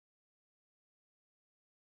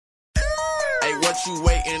what you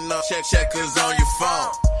waiting on? Checkers on your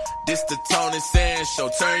phone. This the Tony Sand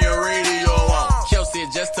Show. Turn your radio on. Kelsey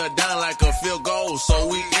just touched down like a field goal, so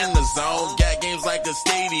we in the zone. Got games like a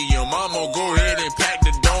stadium. I'ma go ahead and pack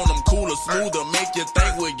the dome. I'm cooler, smoother, make you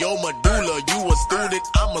think with your medulla. You a student,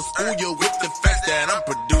 I'ma school you with the facts that I'm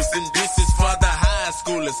producing. This is for the high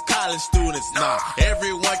schoolers, college students. Nah,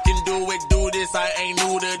 everyone can do it, do this. I ain't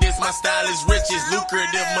new to this. My style is rich, it's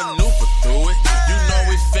lucrative, maneuver through it. You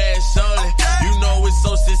know it's fast, only. You know it's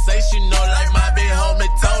so sensational, like my big homie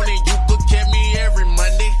Tony. You could catch me every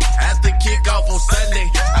Monday after kickoff on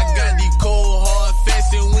Sunday. I got these cold hard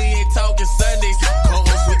facts and we ain't talking Sundays.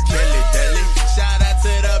 Co-host with Kelly Daly. Shout out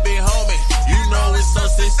to the big homie. You know it's so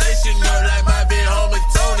sensational, like my big homie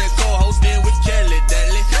Tony. Co-hosting with Kelly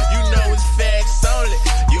Daly. You know it's facts only.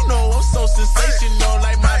 You know I'm so sensational,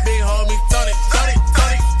 like my big homie Tony.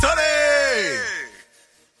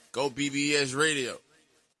 Go BBS Radio.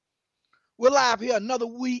 We're live here another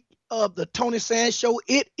week of the Tony Sand Show.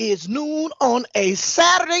 It is noon on a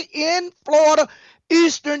Saturday in Florida,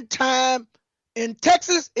 Eastern Time. In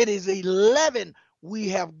Texas, it is 11. We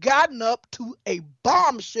have gotten up to a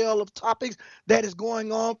bombshell of topics that is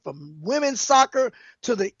going on from women's soccer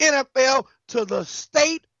to the NFL to the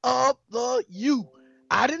state of the U.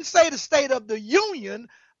 I didn't say the state of the union.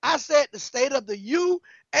 I said the state of the U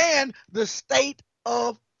and the state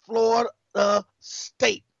of Florida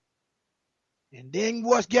State. And then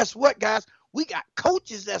guess what, guys? We got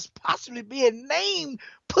coaches that's possibly being named,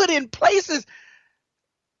 put in places.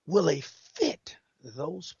 Will they fit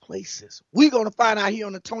those places? We're going to find out here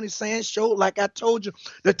on the Tony Sand Show. Like I told you,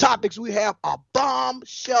 the topics we have are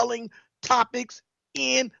bomb-shelling topics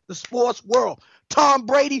in the sports world. Tom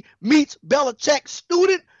Brady meets Belichick,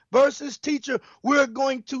 student versus teacher. We're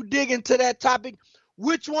going to dig into that topic.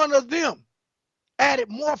 Which one of them added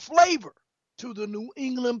more flavor to the New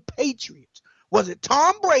England Patriots? Was it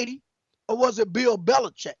Tom Brady or was it Bill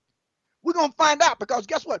Belichick? We're going to find out because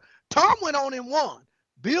guess what? Tom went on and won.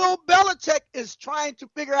 Bill Belichick is trying to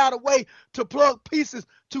figure out a way to plug pieces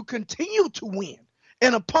to continue to win.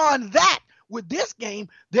 And upon that, with this game,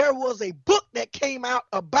 there was a book that came out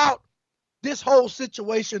about this whole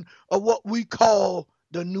situation of what we call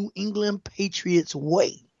the New England Patriots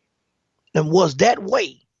way. And was that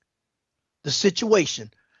way the situation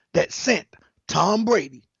that sent Tom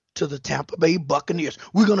Brady to the Tampa Bay Buccaneers?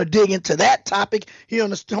 We're going to dig into that topic here on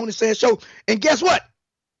the Tony Sand Show. And guess what?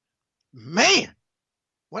 Man,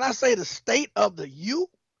 when I say the state of the U,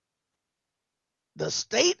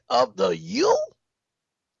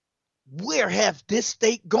 where has this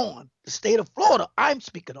state gone? The state of Florida, I'm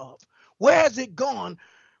speaking of. Where has it gone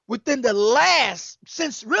within the last,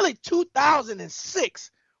 since really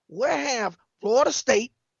 2006? Where have Florida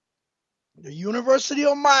State, the University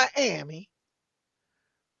of Miami,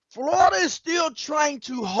 Florida is still trying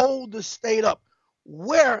to hold the state up.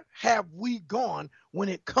 Where have we gone when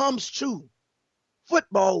it comes to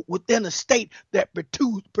football within a state that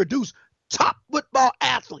produce top football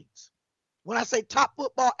athletes? When I say top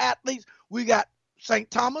football athletes, we got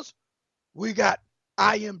St. Thomas, we got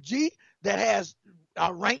IMG that has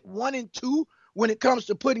ranked 1 and 2 when it comes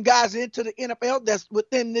to putting guys into the NFL that's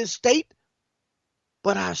within this state.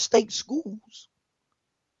 But our state schools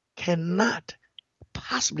cannot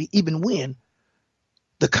possibly even win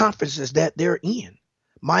the conferences that they're in.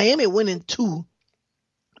 Miami went into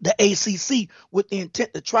the ACC with the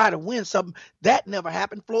intent to try to win something. That never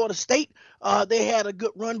happened. Florida State, they had a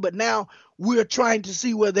good run, but now we're trying to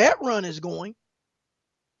see where that run is going.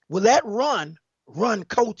 Will that run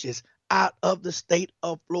coaches out of the state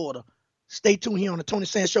of Florida? Stay tuned here on the Tony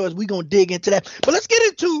Sand Show as we're going to dig into that. But let's get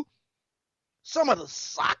into some of the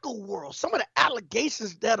soccer world, some of the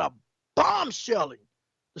allegations that are bombshelling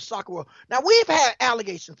the soccer world. Now, we've had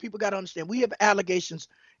allegations. People got to understand. We have allegations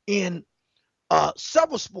in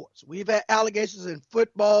several sports. We've had allegations in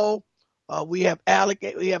football. We have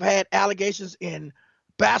had allegations in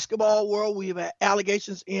basketball world. We have had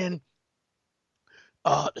allegations in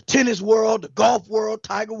the tennis world, the golf world,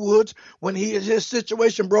 Tiger Woods, when his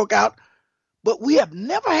situation broke out. But we have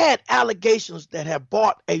never had allegations that have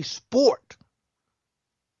brought a sport,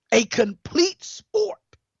 a complete sport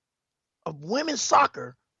of women's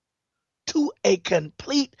soccer, to a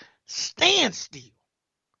complete standstill.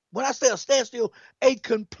 When I say a standstill, a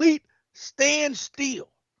complete standstill.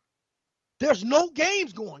 There's no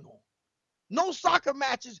games going on. No soccer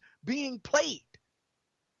matches being played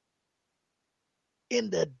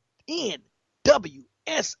in the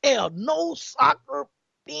NWSL. No soccer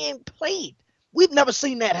being played. We've never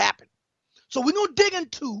seen that happen. So we're going to dig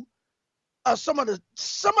into some of the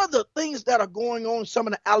things that are going on, some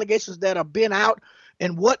of the allegations that have been out,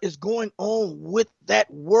 and what is going on with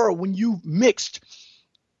that world when you've mixed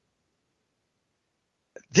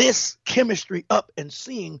this chemistry up and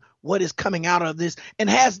seeing what is coming out of this. And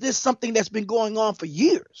has this something that's been going on for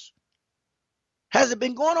years? Has it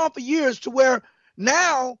been going on for years to where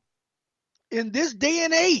now in this day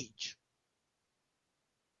and age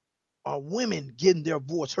are women getting their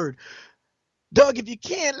voice heard? Doug, if you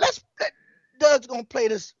can, Doug's going to play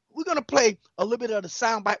this. We're going to play a little bit of the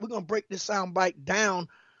soundbite. We're going to break this soundbite down.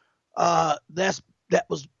 That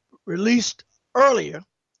was released earlier.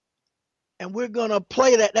 And we're going to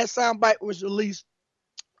play that. That soundbite was released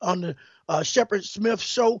on the Shepard Smith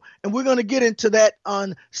show. And we're going to get into that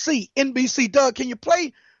on NBC. Doug, can you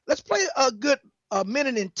play? Let's play a good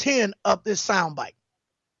minute and 10 of this soundbite.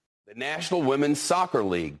 The National Women's Soccer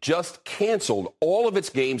League just canceled all of its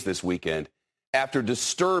games this weekend after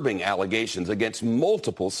disturbing allegations against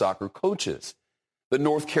multiple soccer coaches. The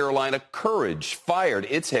North Carolina Courage fired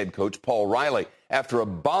its head coach, Paul Riley, after a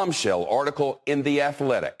bombshell article in The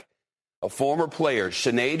Athletic. A former player,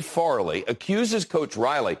 Sinead Farley, accuses Coach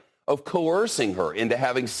Riley of coercing her into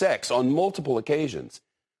having sex on multiple occasions.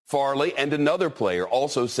 Farley and another player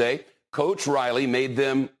also say Coach Riley made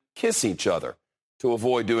them kiss each other to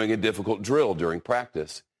avoid doing a difficult drill during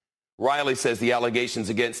practice. Riley says the allegations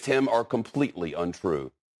against him are completely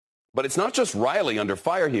untrue. But it's not just Riley under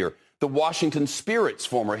fire here. The Washington Spirit's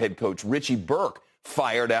former head coach, Richie Burke,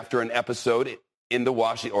 fired after an episode in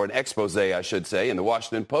an expose, I should say, in the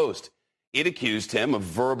Washington Post. It accused him of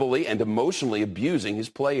verbally and emotionally abusing his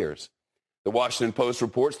players. The Washington Post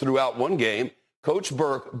reports throughout one game, Coach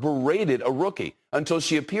Burke berated a rookie until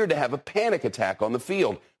she appeared to have a panic attack on the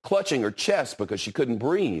field, clutching her chest because she couldn't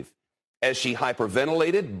breathe. As she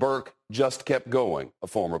hyperventilated, Burke just kept going, a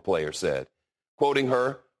former player said. Quoting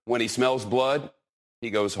her, "When he smells blood,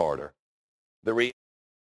 he goes harder."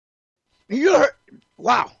 You heard,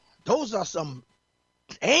 wow, those are some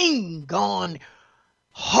dang gone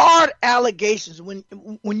hard allegations. When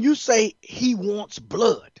you say he wants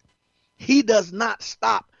blood, he does not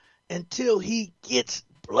stop until he gets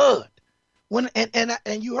blood.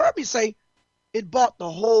 And you heard me say it brought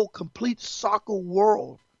the whole complete soccer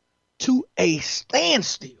world to a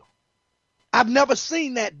standstill. I've never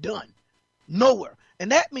seen that done nowhere.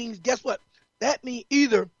 And that means, guess what? That means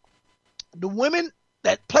either the women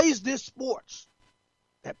that play this sport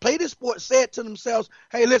said to themselves,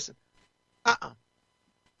 hey, listen,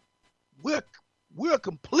 we're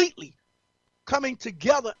completely coming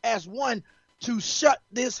together as one to shut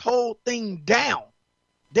this whole thing down.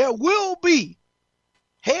 There will be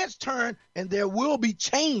heads turned and there will be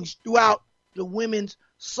change throughout the women's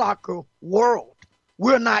soccer world.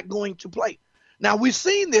 We're not going to play. Now, we've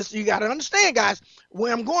seen this. You got to understand, guys,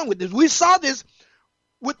 where I'm going with this. We saw this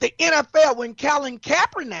with the NFL when Colin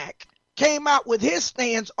Kaepernick came out with his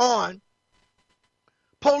stance on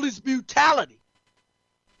police brutality.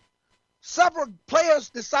 Several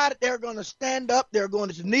players decided they're going to stand up, they're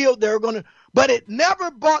going to kneel, but it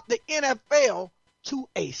never brought the NFL to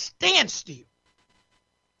a standstill.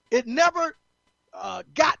 It never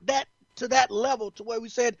got that to that level to where we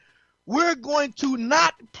said, we're going to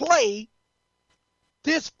not play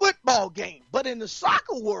this football game. But in the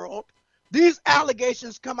soccer world, these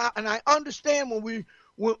allegations come out, and I understand when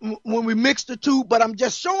we mix the two, but I'm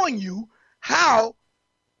just showing you how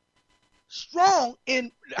strong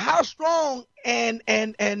and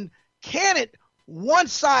candid one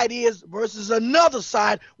side is versus another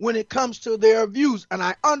side when it comes to their views. And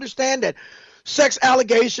I understand that sex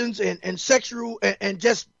allegations and sexual and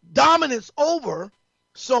just dominance over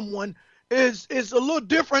someone is a little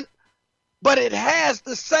different, but it has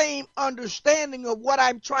the same understanding of what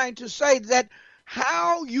I'm trying to say, that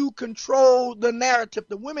how you control the narrative.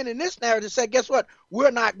 The women in this narrative said, guess what?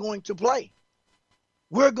 We're not going to play.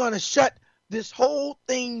 We're going to shut this whole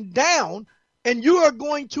thing down, and you are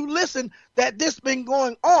going to listen that this been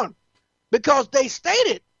going on, because they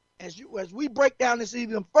stated, as we break down this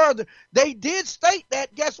even further, they did state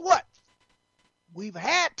that, guess what? We've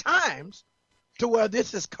had times to where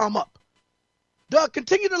this has come up. Doug,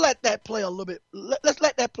 continue to let that play a little bit. Let's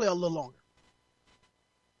let that play a little longer.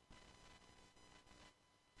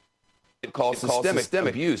 It calls systemic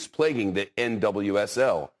abuse plaguing the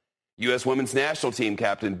NWSL. U.S. Women's National Team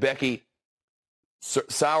captain Becky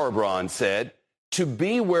Sauerbrunn said, "To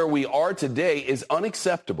be where we are today is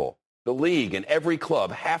unacceptable. The league and every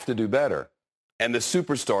club have to do better." And the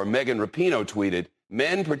superstar Megan Rapinoe tweeted,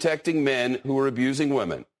 "Men protecting men who are abusing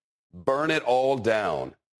women. Burn it all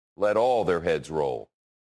down. Let all their heads roll."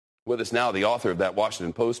 With us now, the author of that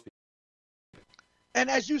Washington Post. And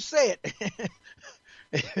as you said,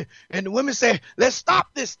 and the women say, let's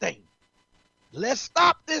stop this thing. Let's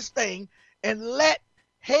stop this thing and let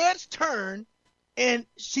heads turn. And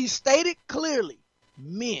she stated clearly,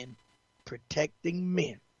 men protecting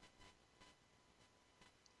men.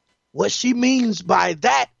 What she means by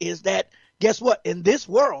that is that, guess what? In this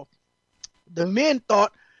world, the men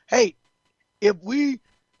thought, hey, if we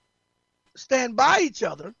stand by each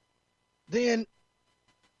other, then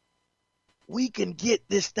we can get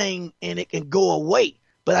this thing and it can go away.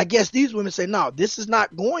 But I guess these women say, no, this is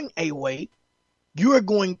not going away. You are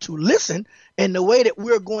going to listen. And the way that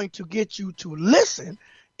we're going to get you to listen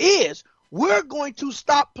is we're going to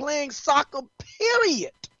stop playing soccer,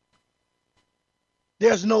 period.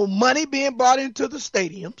 There's no money being brought into the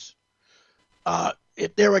stadiums.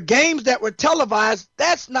 If there were games that were televised,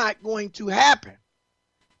 that's not going to happen.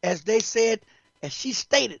 As they said, as she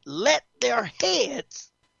stated, let their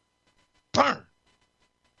heads burn.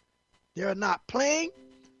 They're not playing.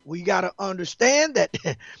 We got to understand that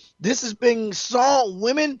this is being saw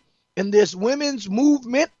women in this women's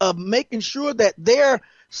movement of making sure that their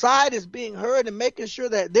side is being heard and making sure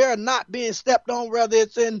that they're not being stepped on, whether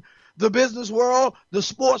it's in the business world, the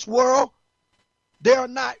sports world. They're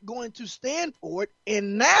not going to stand for it.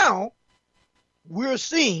 And now we're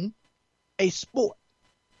seeing a sport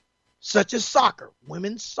such as soccer,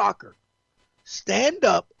 women's soccer, stand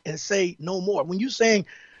up and say no more. When you're saying,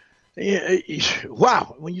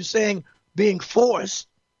 wow, when you're saying being forced,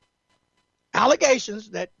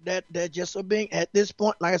 allegations that just are being, at this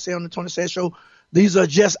point, like I say on the Tony Sands Show, these are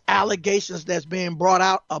just allegations that's being brought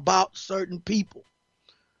out about certain people.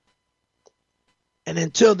 And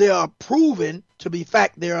until they are proven to be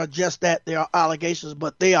fact, they are just that, they are allegations,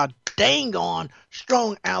 but they are dang on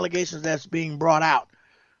strong allegations that's being brought out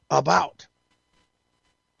about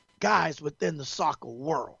guys within the soccer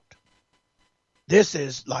world. This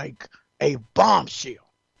is like a bombshell.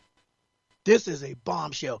 This is a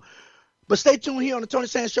bombshell. But stay tuned here on the Tony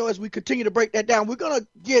Sands Show as we continue to break that down. We're going to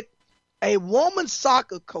get a women's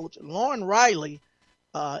soccer coach, Lauren Riley,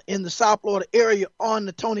 in the South Florida area on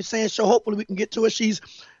the Tony Sands Show. Hopefully we can get to her. She's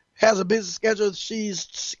has a busy schedule.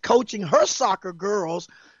 She's coaching her soccer girls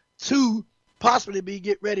to possibly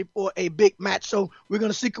get ready for a big match. So we're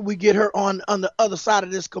going to see if we get her on the other side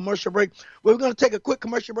of this commercial break. We're going to take a quick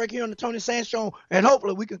commercial break here on the Tony Sands Show, and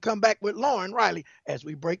hopefully we can come back with Lauren Riley as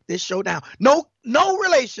we break this show down. No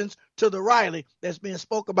relations to the Riley that's being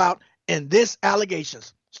spoke about in this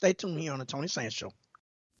allegations. Stay tuned here on the Tony Sands Show.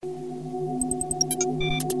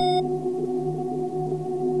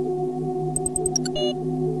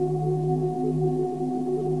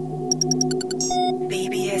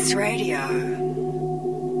 BBSRadio.com.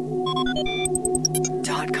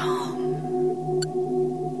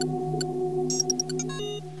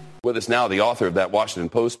 With us now, the author of that Washington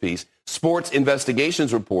Post piece, sports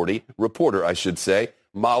investigations reporter,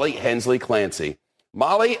 Molly Hensley Clancy.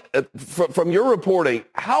 Molly, from your reporting,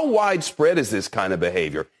 how widespread is this kind of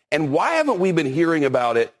behavior? And why haven't we been hearing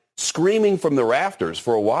about it screaming from the rafters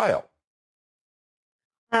for a while?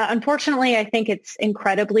 Unfortunately, I think it's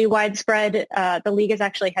incredibly widespread. The league has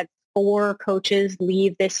actually had 4 coaches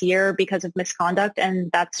leave this year because of misconduct, and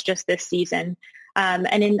that's just this season.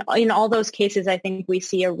 And in all those cases, I think we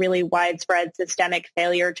see a really widespread systemic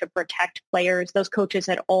failure to protect players. Those coaches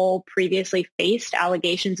had all previously faced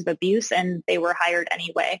allegations of abuse, and they were hired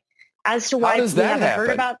anyway. As to why we haven't heard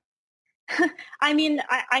about, I mean,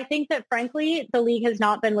 I think that frankly, the league has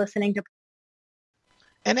not been listening to.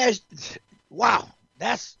 And that's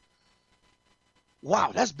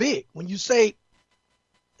big. When you say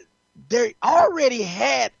they already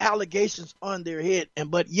had allegations on their head,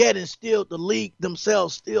 but yet and still the league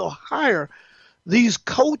themselves still hire these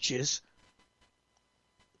coaches,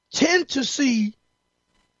 tend to see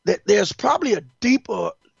that there's probably a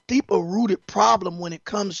deeper rooted problem when it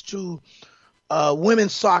comes to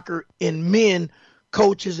women's soccer and men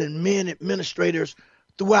coaches and men administrators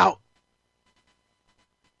throughout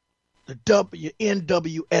the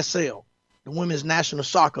NWSL, the Women's National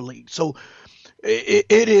Soccer League. So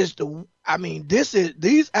these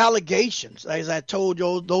allegations, as I told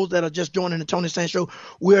you, those that are just joining the Tony Sands Show,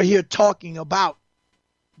 we're here talking about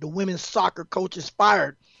the women's soccer coaches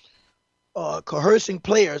fired, coercing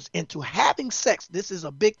players into having sex. This is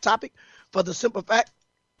a big topic for the simple fact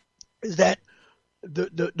is that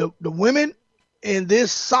the women in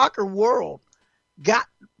this soccer world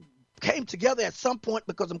came together at some point,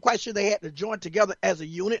 because I'm quite sure they had to join together as a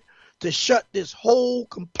unit to shut this whole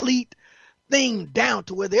complete thing down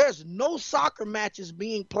to where there's no soccer matches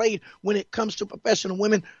being played when it comes to professional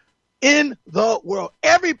women in the world.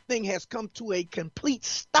 Everything has come to a complete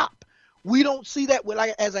stop We don't see that with,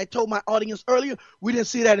 like, as I told my audience earlier, we didn't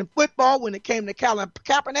see that in football when it came to Colin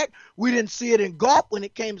Kaepernick. We didn't see it in golf when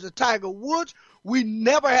it came to Tiger Woods. We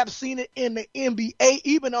never have seen it in the NBA,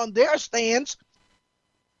 even on their stands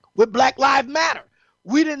with Black Lives Matter.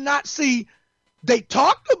 We did not see, they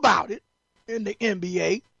talked about it in the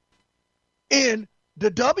NBA. In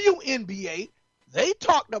the WNBA, they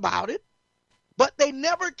talked about it, but they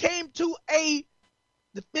never came to a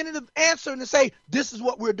definitive answer and to say, this is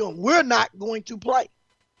what we're doing. We're not going to play.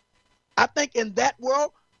 I think in that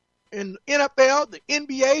world, in NFL, the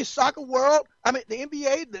NBA, soccer world, the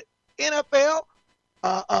NBA, the NFL,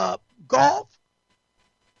 golf,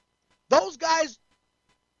 those guys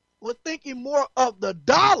were thinking more of the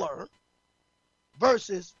dollar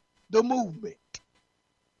versus the movement.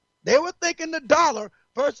 They were thinking the dollar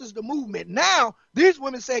versus the movement. Now, these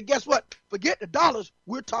women say, guess what? Forget the dollars.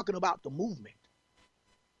 We're talking about the movement.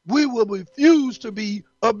 We will refuse to be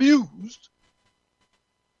abused.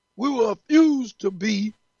 We will refuse to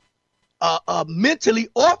be mentally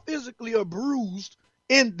or physically abused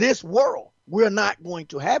in this world. We're not going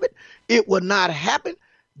to have it. It will not happen.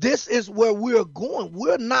 This is where we're going.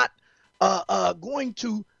 We're not going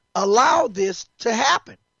to allow this to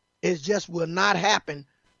happen. It just will not happen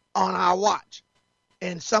on our watch.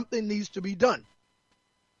 And something needs to be done.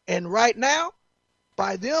 And right now,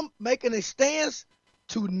 by them making a stance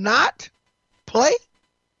to not play,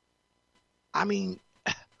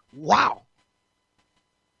 wow.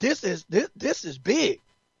 This is big.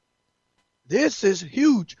 This is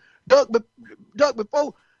huge. Doug,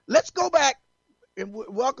 before, let's go back and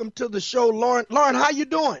welcome to the show, Lauren. Lauren, how you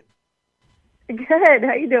doing? Good.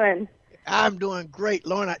 How you doing? I'm doing great,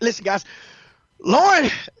 Lauren. Listen, guys, Lauren,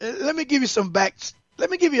 let me give you let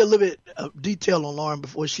me give you a little bit of detail on Lauren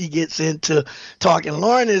before she gets into talking.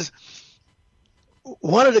 Lauren is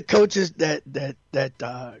one of the coaches that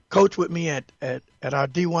coach with me at our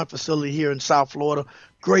D1 facility here in South Florida.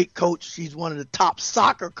 Great coach. She's one of the top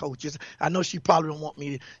soccer coaches. I know she probably don't want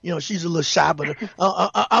me to, she's a little shy, but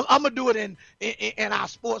I'm going to do it in our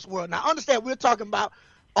sports world. Now, understand, we're talking about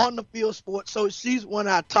on the field sports. So she's one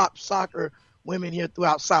of our top soccer women here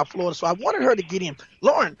throughout South Florida. So I wanted her to get in.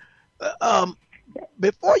 Lauren,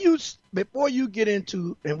 before you get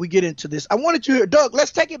into, and we get into this, I wanted you to hear, Doug,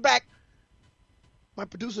 let's take it back. My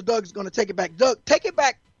producer, Doug, is going to take it back. Doug, take it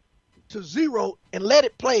back to 0 and let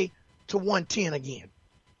it play to 110 again.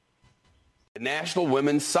 The National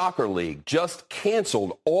Women's Soccer League just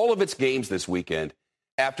canceled all of its games this weekend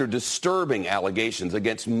after disturbing allegations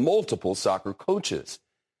against multiple soccer coaches.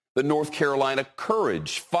 The North Carolina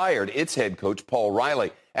Courage fired its head coach, Paul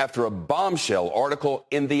Riley, after a bombshell article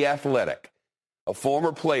in The Athletic. A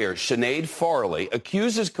former player, Sinead Farley,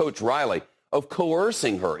 accuses Coach Riley of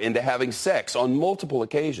coercing her into having sex on multiple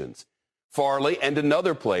occasions. Farley and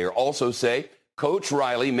another player also say Coach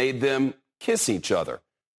Riley made them kiss each other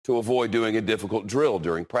to avoid doing a difficult drill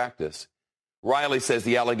during practice. Riley says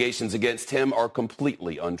the allegations against him are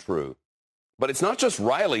completely untrue. But it's not just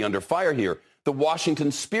Riley under fire here. The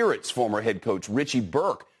Washington Spirit's former head coach, Richie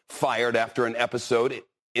Burke, fired after an episode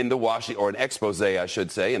in the an expose, I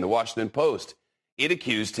should say, in the Washington Post. It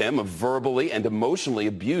accused him of verbally and emotionally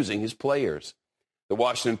abusing his players. The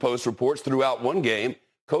Washington Post reports throughout one game,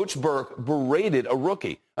 Coach Burke berated a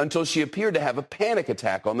rookie until she appeared to have a panic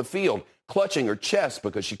attack on the field, clutching her chest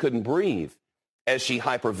because she couldn't breathe. As she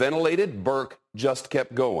hyperventilated, Burke just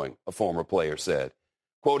kept going, a former player said.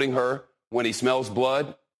 Quoting her, "When he smells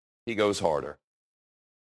blood, he goes harder."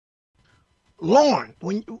 Lauren,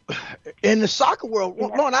 in the soccer world,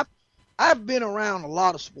 Lauren, I've been around a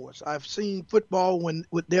lot of sports. I've seen football and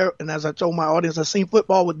as I told my audience, I've seen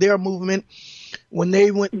football with their movement. When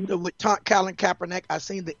they went with Colin Kaepernick, I've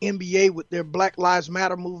seen the NBA with their Black Lives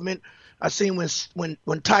Matter movement. I've seen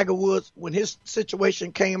when Tiger Woods, when his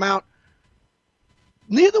situation came out.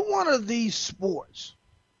 Neither one of these sports,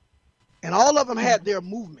 and all of them had their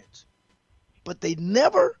movements, but they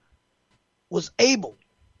never was able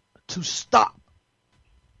to stop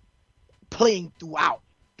playing throughout.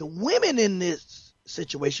 The women in this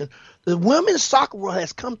situation, the women's soccer world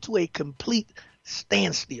has come to a complete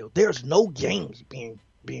standstill. There's no games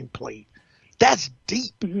being played. That's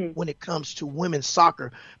deep when it comes to women's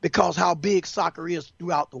soccer because how big soccer is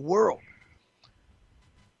throughout the world.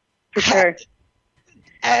 For sure.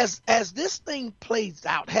 As this thing plays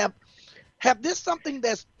out, have this something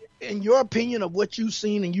that's, in your opinion of what you've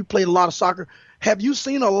seen, and you played a lot of soccer, have you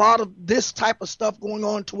seen a lot of this type of stuff going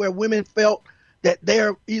on to where women felt that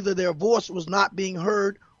either their voice was not being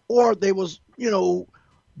heard or they was,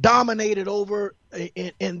 dominated over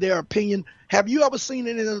in their opinion? Have you ever seen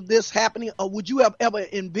any of this happening, or would you have ever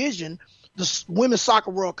envisioned the women's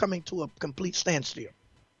soccer world coming to a complete standstill?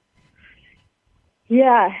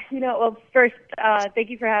 Yeah, well, first, thank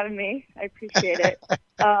you for having me. I appreciate it.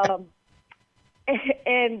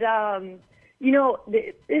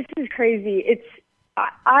 This is crazy.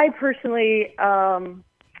 I personally, I've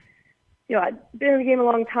been in the game a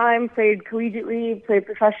long time, played collegiately, played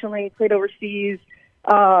professionally, played overseas.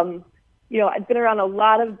 I've been around a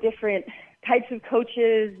lot of different types of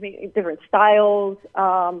coaches, different styles,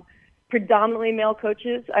 predominantly male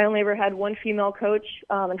coaches. I only ever had one female coach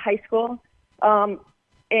in high school.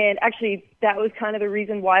 And actually, that was kind of the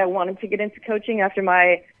reason why I wanted to get into coaching after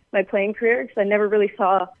my playing career, because I never really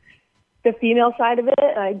saw the female side of it.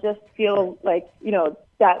 And I just feel like,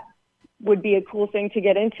 that would be a cool thing to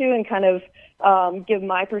get into and kind of give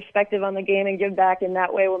my perspective on the game and give back in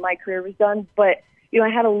that way when my career was done. But, I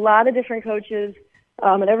had a lot of different coaches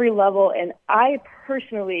at every level. And I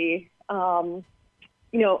personally, didn't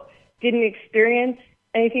experience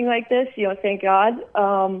anything like this, thank God.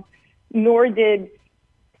 Nor did,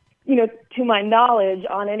 to my knowledge,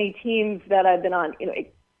 on any teams that I've been on,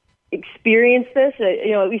 experience this,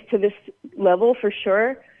 at least to this level for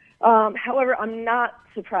sure. However, I'm not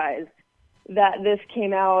surprised that this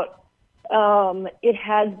came out. It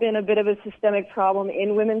has been a bit of a systemic problem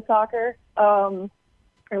in women's soccer. And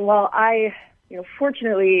while I,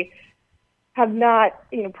 fortunately have not,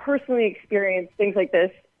 personally experienced things like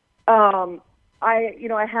this, I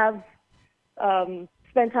have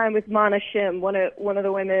spent time with Mana Shim, one of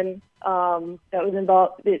the women that was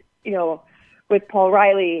involved, with Paul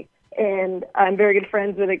Riley, and I'm very good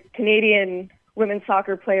friends with a Canadian women's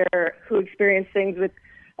soccer player who experienced things with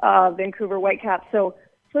Vancouver Whitecaps. So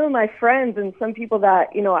some of my friends and some people that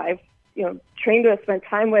I've trained with, spent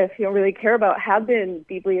time with, really care about, have been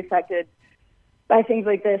deeply affected by things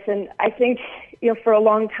like this. And I think for a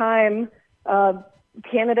long time,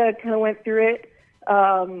 Canada kind of went through it.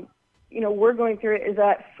 We're going through it, is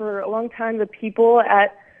that for a long time, the people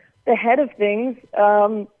at the head of things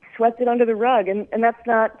swept it under the rug. And that's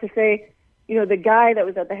not to say, the guy that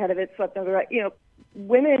was at the head of it swept under the rug.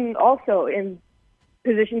 Women also in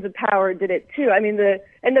positions of power did it too. I mean, the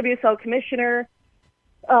NWSL commissioner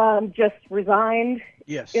just resigned.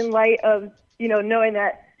 Yes. In light of, knowing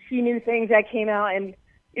that she knew things that came out, and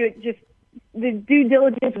the due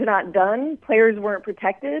diligence was not done. Players weren't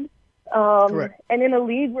protected. Correct. And in a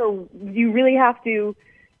league where you really have to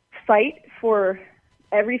fight for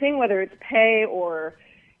everything, whether it's pay or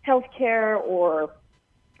health care or,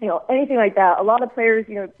 anything like that, a lot of players,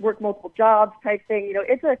 work multiple jobs type thing.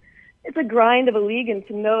 It's a grind of a league, and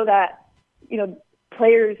to know that,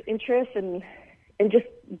 players' interests and just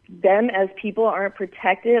them as people aren't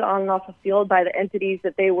protected on and off the field by the entities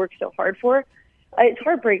that they work so hard for, it's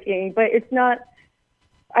heartbreaking. But it's not,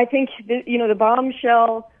 I think, the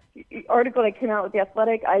bombshell article that came out with The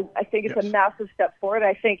Athletic, I think it's a massive step forward.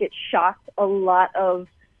 I think it shocked a lot of,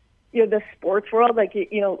 the sports world, like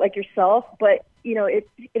yourself, but, it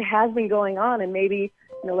has been going on, and maybe,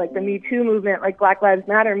 like the Me Too movement, like Black Lives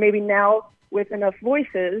Matter, maybe now with enough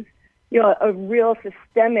voices, a real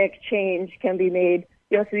systemic change can be made,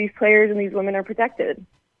 so these players and these women are protected.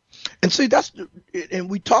 And see, and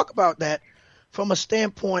we talk about that from a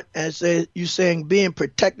standpoint as you saying being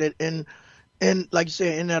protected, and like you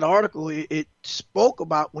said in that article, it spoke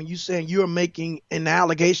about when you saying you're making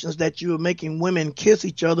allegations that you're making women kiss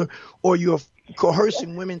each other, or you're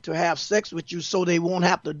coercing women to have sex with you so they won't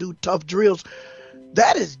have to do tough drills.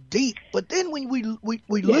 That is deep. But then when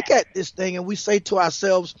we look at this thing and we say to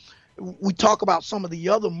ourselves, we talk about some of the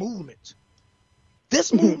other movements.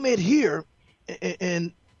 This movement here,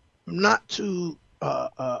 and not to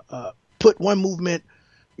put one movement,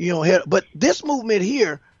 here, but this movement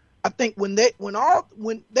here, I think when they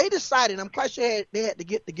decided, I'm quite sure they had to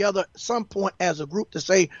get together at some point as a group to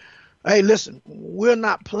say, hey, listen, we're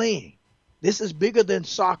not playing. This is bigger than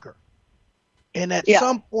soccer. And at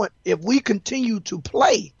some point, if we continue to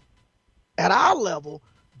play at our level,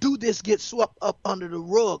 do this get swept up under the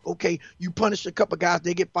rug? Okay, you punish a couple guys,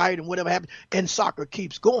 they get fired and whatever happens, and soccer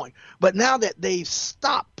keeps going. But now that they've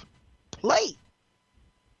stopped play,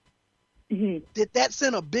 did that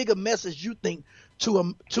send a bigger message, you think,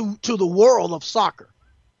 to the world of soccer?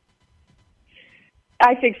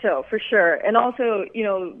 I think so, for sure. And also,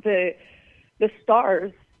 the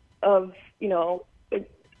stars of,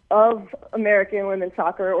 of American women's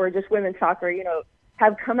soccer, or just women's soccer,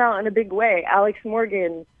 have come out in a big way. Alex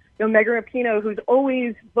Morgan, Megan Rapinoe, who's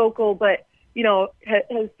always vocal, but,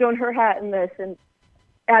 has thrown her hat in this, and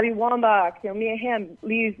Abby Wambach, Mia Hamm,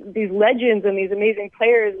 these legends and these amazing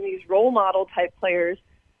players and these role model type players,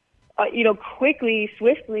 quickly,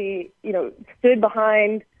 swiftly, stood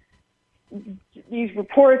behind these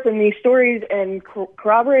reports and these stories and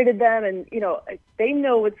corroborated them, and they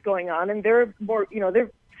know what's going on, and they're more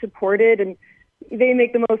they're supported, and they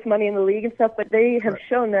make the most money in the league and stuff, but they have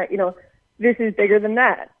shown that this is bigger than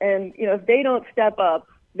that, and if they don't step up,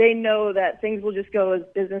 they know that things will just go as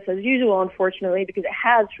business as usual, unfortunately, because it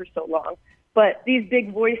has for so long. But these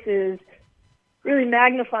big voices really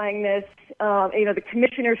magnifying this, the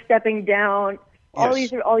commissioner stepping down, all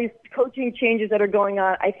these coaching changes that are going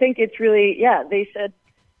on. I think it's really, they said,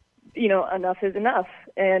 enough is enough,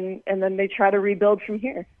 and then they try to rebuild from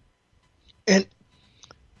here. And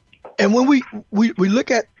when we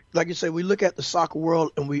look at, like you say, we look at the soccer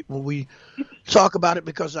world, and when we talk about it,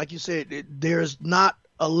 because like you said, there's not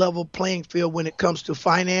a level playing field when it comes to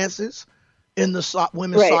finances in the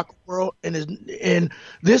women's soccer world, and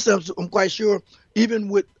this, I'm quite sure, even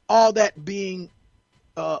with all that being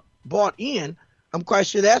bought in, I'm quite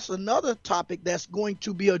sure that's another topic that's going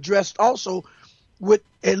to be addressed also, with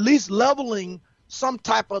at least leveling some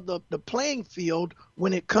type of the playing field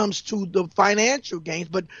when it comes to the financial gains.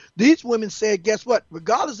 But these women said, guess what?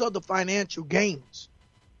 Regardless of the financial gains,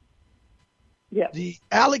 the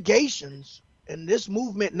allegations and this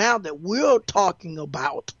movement now that we're talking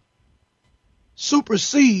about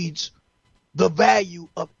supersedes the value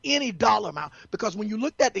of any dollar amount. Because when you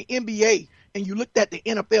looked at the NBA and you looked at the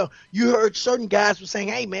NFL, you heard certain guys were saying,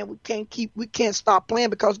 hey man, we can't stop playing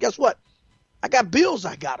because guess what? I got bills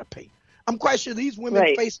I gotta pay. I'm quite sure these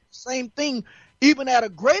women face the same thing, even at a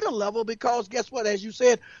greater level, because guess what? As you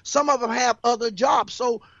said, some of them have other jobs.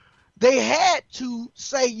 So they had to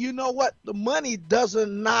say, you know what? The money does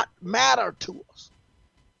not matter to us.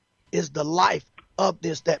 It's the life of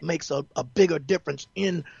this that makes a bigger difference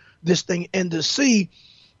in this thing. And to see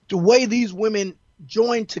the way these women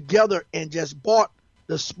joined together and just brought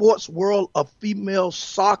the sports world of female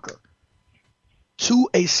soccer to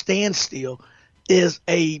a standstill is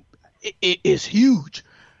huge.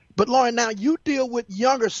 But Lauren, now you deal with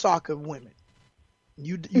younger soccer women.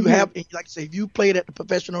 You have, like I say, you played at the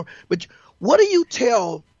professional, but what do you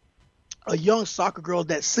tell a young soccer girl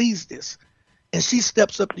that sees this and she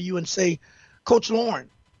steps up to you and say, Coach Lauren,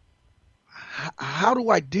 how do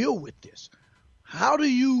I deal with this? How do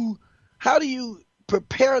you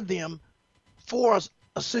prepare them for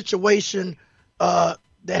a situation that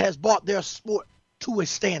has brought their sport to a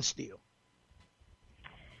standstill?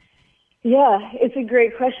 Yeah, it's a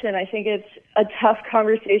great question. I think it's a tough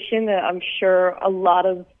conversation that I'm sure a lot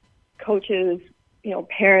of coaches,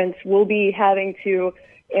 parents will be having to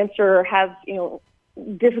answer or have,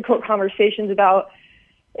 difficult conversations about.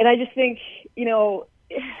 And I just think,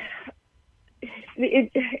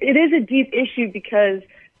 it is a deep issue because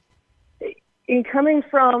in coming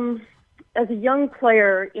from as a young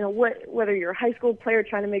player, whether you're a high school player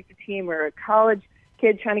trying to make the team or a college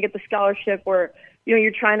kid trying to get the scholarship, or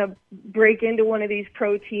you're trying to break into one of these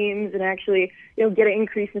pro teams and actually, get an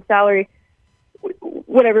increase in salary,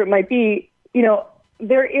 whatever it might be,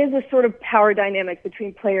 there is a sort of power dynamic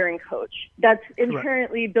between player and coach that's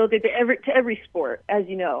inherently built into every sport, as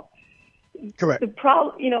you know. Correct. The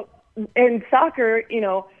problem, in soccer,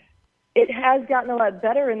 it has gotten a lot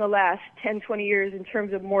better in the last 10, 20 years in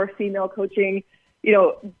terms of more female coaching,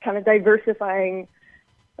 kind of diversifying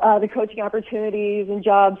the coaching opportunities and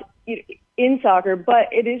jobs in soccer, but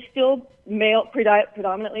it is still male,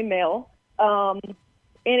 predominantly male. And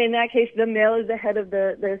in that case, the male is the head of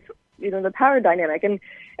the power dynamic. And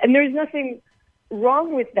there's nothing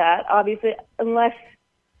wrong with that, obviously, unless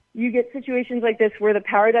you get situations like this where the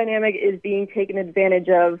power dynamic is being taken advantage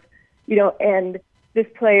of, and this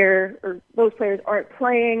player or those players aren't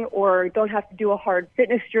playing or don't have to do a hard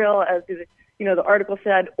fitness drill, as the article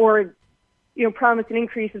said, or, promise an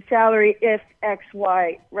increase of salary if X,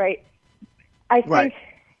 Y, right? I think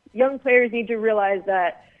young players need to realize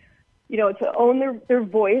that, to own their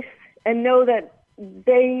voice and know that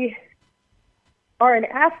they are an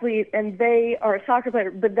athlete and they are a soccer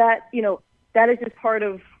player, but that, that is just part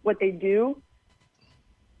of what they do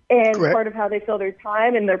and part of how they fill their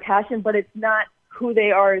time and their passion, but it's not who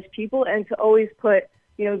they are as people, and to always put,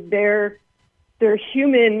 their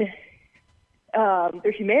humanity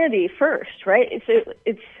first, right?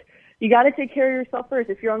 It's you got to take care of yourself first.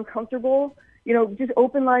 If you're uncomfortable, just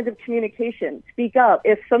open lines of communication, speak up.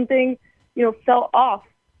 If something, fell off,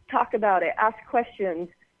 talk about it, ask questions.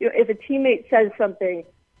 If a teammate says something,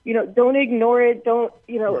 don't ignore it. Don't,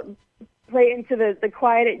 play into the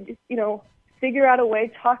quiet. Just, figure out a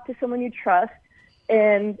way, talk to someone you trust.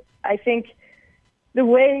 And I think the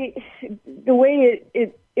way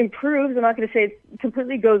it improves, I'm not going to say it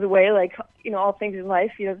completely goes away, like, all things in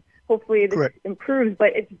life, hopefully it improves,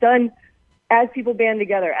 but it's done as people band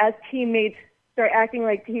together, as teammates start acting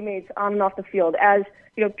like teammates on and off the field, as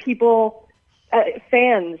people,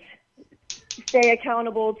 fans stay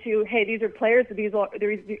accountable to, hey, these are players, but these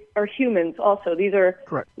are humans also. These are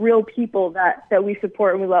Correct. real people that we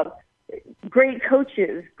support and we love. Great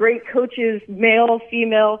coaches, male,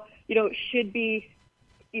 female, should be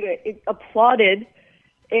applauded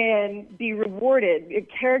and be rewarded. A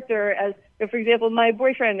character, as for example, my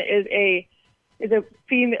boyfriend is a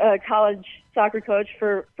female college soccer coach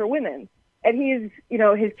for women, and he's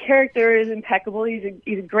his character is impeccable. He's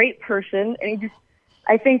a great person, and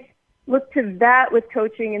I think look to that with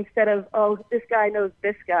coaching instead of, oh, this guy knows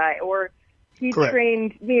this guy, or he Correct.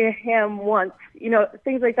 trained me and him once.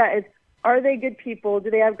 Things like that. Are they good people?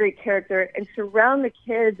 Do they have great character? And surround the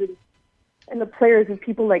kids and the players with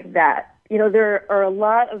people like that. There are a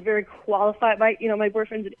lot of very qualified. My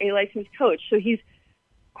boyfriend's an A licensed coach, so he's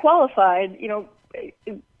qualified. To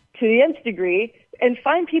the nth degree, and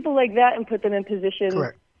find people like that and put them in positions,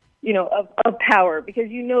 Correct. Of power, because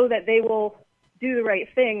that they will do the right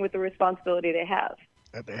thing with the responsibility they have.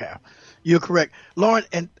 That they have. You're correct. Lauren,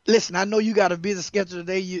 and listen, I know you got a busy schedule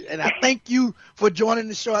today, and I thank you for joining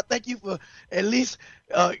the show. I thank you for at least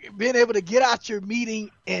being able to get out your meeting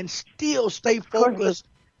and still stay focused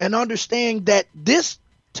and understand that this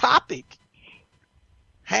topic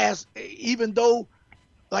has, even though,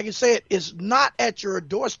 like I said, it's not at your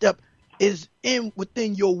doorstep, is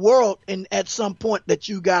within your world, and at some point that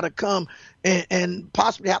you got to come and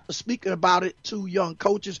possibly have to speak about it to young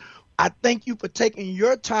coaches. I thank you for taking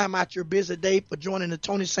your time out your busy day for joining the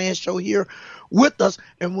Tony Sands Show here with us.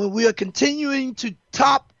 And when we are continuing to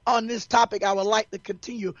top on this topic, I would like to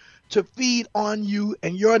continue to feed on you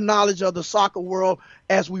and your knowledge of the soccer world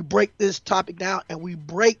as we break this topic down and we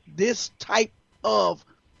break this type of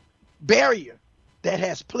barrier that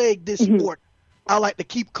has plagued this sport. I like to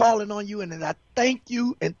keep calling on you, and I thank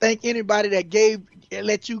you and thank anybody that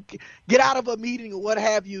let you get out of a meeting or what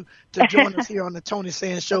have you to join us here on the Tony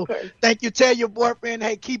Sands Show. Thank you. Tell your boyfriend,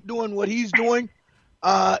 hey, keep doing what he's doing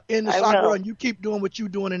in the soccer world, and you keep doing what you're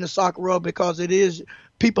doing in the soccer world, because it is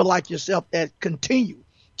people like yourself that continue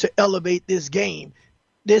to elevate this game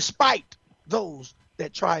despite those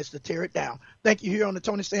that tries to tear it down. Thank you here on the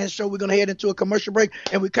Tony Sands Show. We're going to head into a commercial break,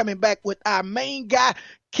 and we're coming back with our main guy,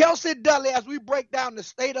 Kelsey Dudley, as we break down the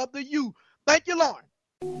state of the U. Thank you, Lauren.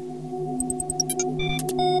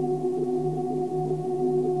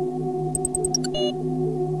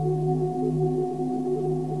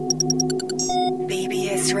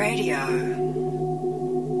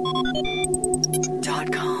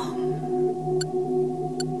 BBSRadio.com.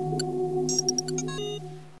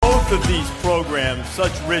 Both of these programs,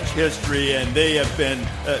 such rich history, and they have been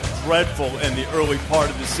dreadful in the early part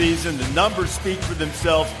of the season. The numbers speak for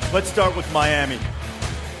themselves. Let's start with Miami.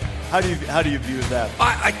 How do you view that?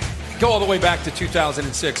 I go all the way back to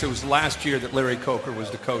 2006. It was last year that Larry Coker was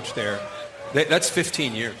the coach there. That's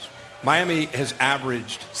 15 years. Miami has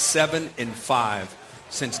averaged 7-5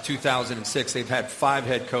 since 2006. They've had 5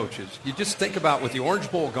 head coaches. You just think about, with the Orange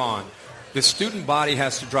Bowl gone, the student body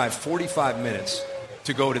has to drive 45 minutes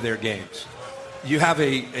to go to their games. You have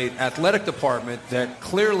an athletic department that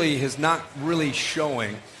clearly is not really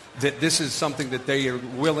showing that this is something that they are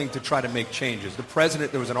willing to try to make changes. The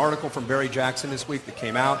president, there was an article from Barry Jackson this week that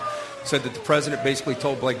came out, said that the president basically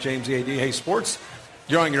told Blake James, the AD, hey, sports,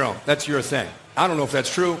 you're on your own. That's your thing. I don't know if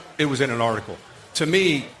that's true. It was in an article. To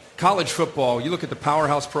me, college football, you look at the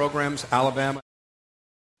powerhouse programs, Alabama.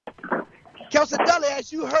 Kelsey Dudley,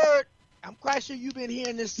 as you heard, I'm quite sure you've been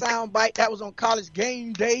hearing this sound bite. That was on College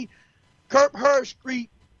Game Day. Kirk Herbstreit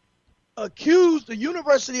accused the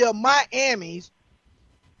University of Miami's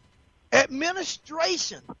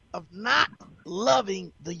administration of not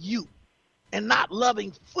loving the youth and not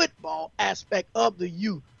loving football aspect of the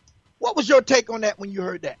youth. What was your take on that when you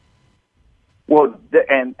heard that? Well,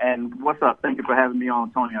 and what's up? Thank you for having me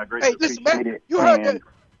on, Tony. I greatly appreciate it. You heard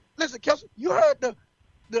Kelsey, you heard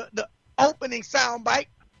the opening sound bite.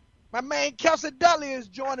 My man Kelsey Dudley is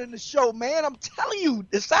joining the show, man. I'm telling you,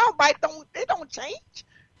 the sound bite don't change.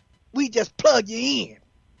 We just plug you in.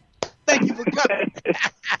 Thank you for coming.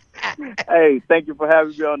 Hey, thank you for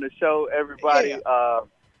having me on the show, everybody. Yeah.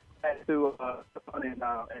 To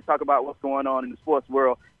talk about what's going on in the sports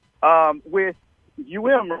world. With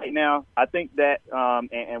UM right now, I think that,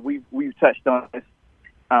 and we've touched on this,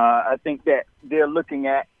 I think that they're looking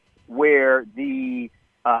at where the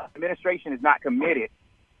administration is not committed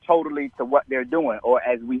totally to what they're doing, or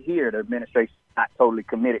as we hear, the administration is not totally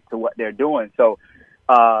committed to what they're doing. So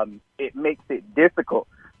it makes it difficult.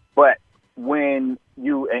 But when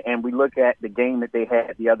we look at the game that they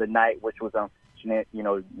had the other night, which was unfortunate. You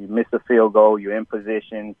know, you miss a field goal, you're in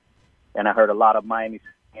position. And I heard a lot of Miami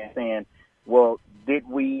fans saying, well, did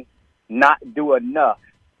we not do enough?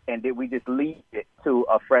 And did we just leave it to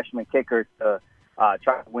a freshman kicker to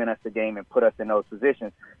try to win us the game and put us in those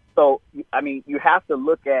positions? So, I mean, you have to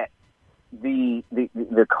look at the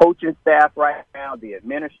coaching staff right now, the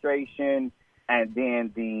administration, and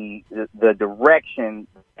then the direction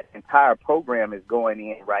that the entire program is going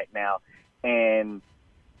in right now. And,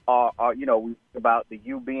 you know, we talk about the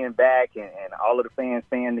U being back and all of the fans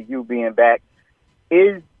saying the U being back.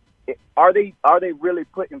 Are they really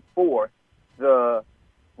putting forth the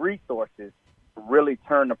resources to really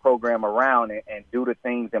turn the program around and do the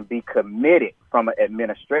things and be committed from an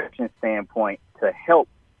administration standpoint to help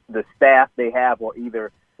the staff they have, or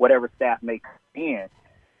either whatever staff may come in,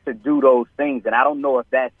 to do those things? And I don't know if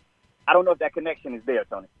that connection is there,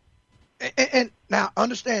 Tony. And now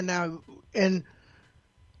understand now, and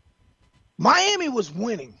Miami was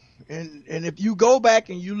winning, and if you go back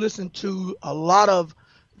and you listen to a lot of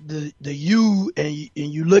the U and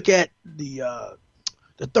you look at the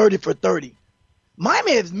 30 for 30,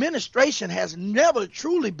 Miami administration has never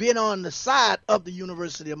truly been on the side of the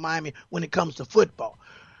University of Miami when it comes to football.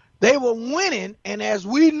 They were winning, and as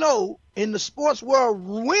we know in the sports world,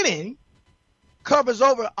 winning covers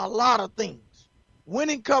over a lot of things.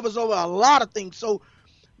 Winning covers over a lot of things. So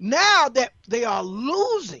now that they are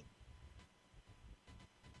losing,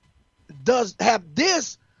 have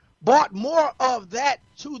this brought more of that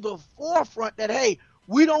to the forefront that, hey,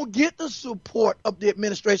 we don't get the support of the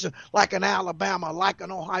administration like an Alabama, like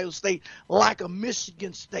an Ohio State, like a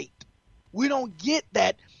Michigan State. We don't get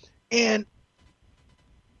that. And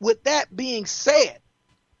with that being said,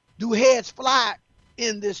 do heads fly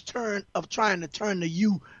in this turn of trying to turn the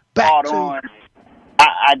U back to?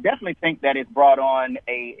 I definitely think that it's brought on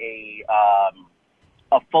a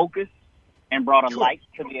focus and brought a light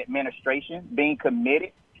to the administration, being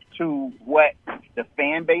committed to what the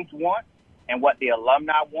fan base wants and what the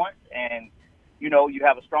alumni wants. And, you know, you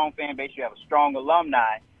have a strong fan base, you have a strong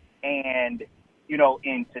alumni. And, you know,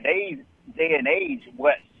 in today's day and age,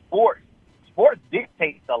 what sports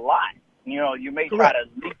dictates a lot. You know, you may try to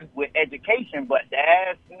lead with education, but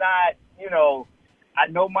that's not, you know, I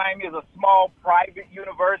know Miami is a small private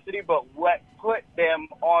university, but what put them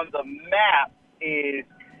on the map is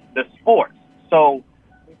the sports. So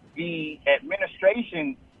the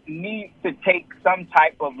administration needs to take some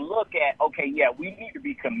type of look at, okay, yeah, we need to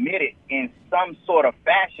be committed in some sort of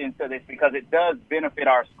fashion to this because it does benefit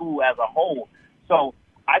our school as a whole. So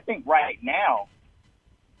I think right now,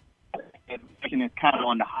 the administration is kind of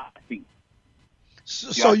on the hot seat.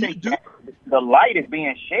 So you do? The light is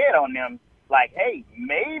being shed on them. Like, hey,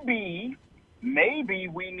 maybe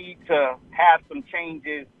we need to have some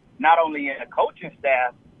changes, not only in the coaching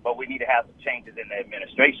staff, but we need to have some changes in the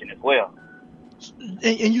administration as well.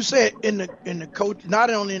 And you said in the coach, not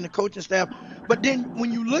only in the coaching staff, but then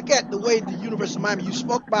when you look at the way the University of Miami, you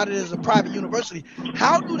spoke about it as a private university.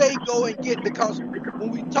 How do they go and get? Because when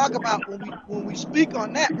we talk about when we speak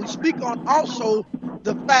on that, we speak on also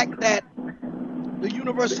the fact that the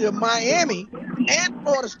University of Miami and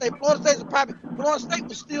Florida State. Florida State is a private. Florida State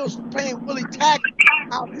was still paying Willie Taggart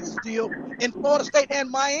out his deal. In Florida State and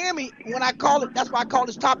Miami, when I call it, that's why I call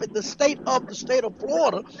this topic the state of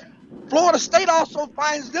Florida. Florida State also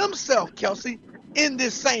finds themselves, Kelsey, in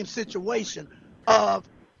this same situation of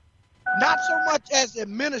not so much as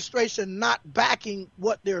administration not backing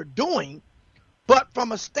what they're doing, but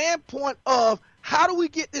from a standpoint of how do we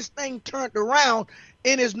get this thing turned around,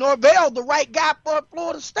 and is Norvell the right guy for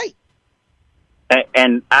Florida State?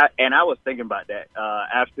 And I was thinking about that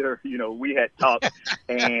after, you know, we had talked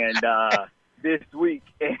and this week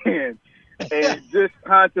and just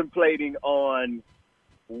contemplating on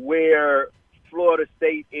where Florida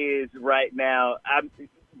State is right now.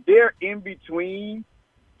 They're in between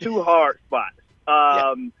two hard spots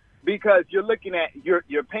because you're looking at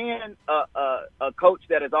you're paying a coach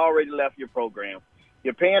that has already left your program.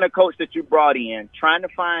 You're paying a coach that you brought in, trying to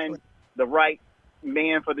find the right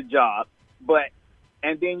man for the job,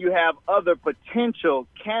 and then you have other potential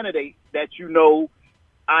candidates that you know,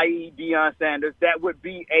 i.e. Deion Sanders, that would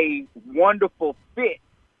be a wonderful fit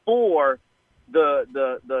for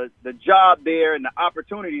the job there and the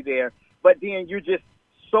opportunity there. But then you're just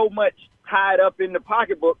so much tied up in the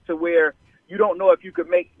pocketbook to where you don't know if you could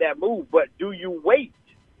make that move. But do you wait?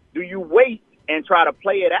 Do you wait and try to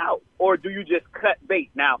play it out, or do you just cut bait?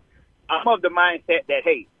 Now, I'm of the mindset that,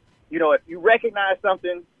 hey, you know, if you recognize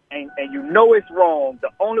something and you know it's wrong, the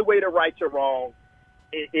only way to right your wrong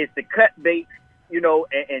is to cut bait, you know,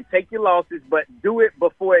 and take your losses, but do it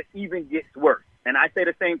before it even gets worse. And I say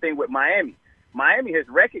the same thing with Miami. Miami has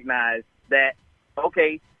recognized that,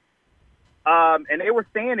 okay, and they were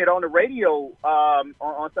saying it on the radio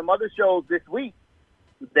on some other shows this week,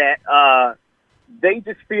 that they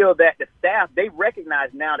just feel that the staff, they recognize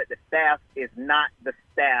now that the staff is not the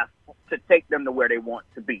staff to take them to where they want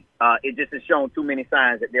to be. It just has shown too many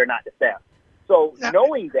signs that they're not the staff. So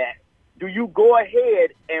knowing that, do you go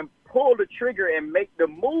ahead and pull the trigger and make the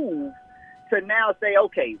move to now say,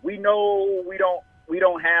 okay, we know we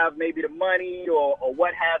don't have maybe the money or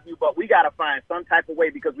what have you, but we got to find some type of way,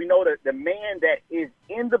 because we know that the man that is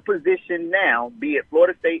in the position now, be it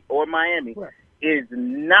Florida State or Miami, right, is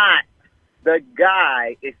not the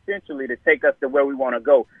guy essentially to take us to where we want to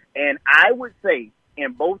go. And I would say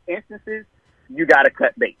in both instances, you got to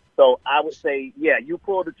cut bait. So I would say, yeah, you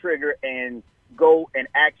pull the trigger and go and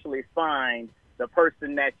actually find the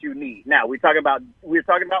person that you need. Now we're talking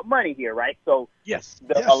about money here, right? So yes,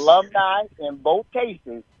 the alumni in both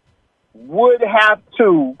cases would have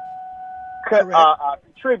to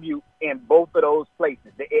contribute in both of those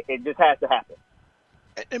places. It just has to happen.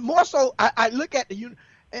 And more so, I look at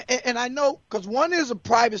and I know, because one is a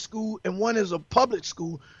private school and one is a public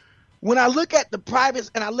school. When I look at the privates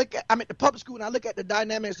and the public school, and I look at the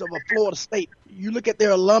dynamics of a Florida State, you look at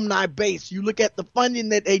their alumni base, you look at the funding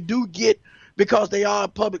that they do get because they are a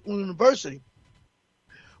public university.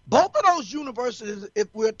 Both of those universities, if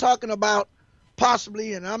we're talking about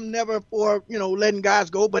possibly, and I'm never for, letting guys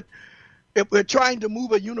go, but if we're trying to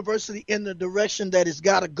move a university in the direction that it's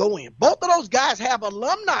got to go in, both of those guys have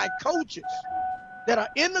alumni coaches that are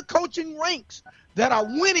in the coaching ranks that are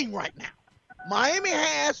winning right now. Miami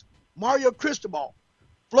has Mario Cristobal.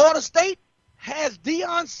 Florida State has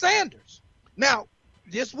Deion Sanders. Now,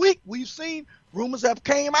 this week we've seen rumors have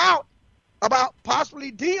came out about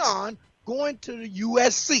possibly Deion going to the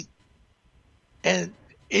USC. And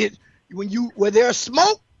where there's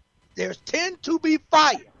smoke, there's tend to be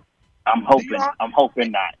fire. I'm hoping not. I'm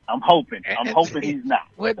hoping he's not.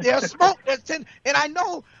 When there's smoke, there's tend, and I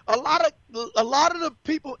know a lot of the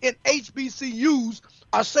people in HBCUs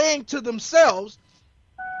are saying to themselves,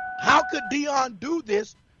 how could Deion do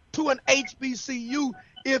this to an HBCU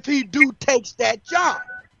if he takes that job?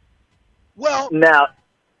 Well, now,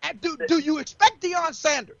 do you expect Deion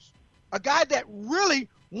Sanders, a guy that really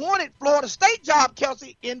wanted Florida State job,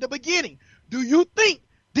 Kelsey, in the beginning, do you think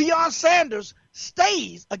Deion Sanders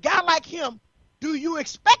stays, a guy like him, do you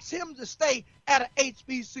expect him to stay at an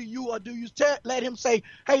HBCU, or do you let him say,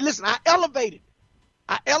 hey, listen, I elevated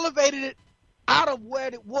it out of where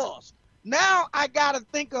it was. Now I got to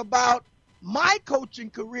think about my coaching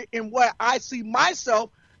career and where I see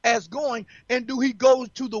myself as going, and do he go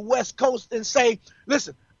to the West Coast and say,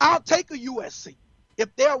 listen, I'll take a USC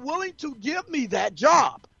if they're willing to give me that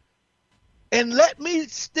job and let me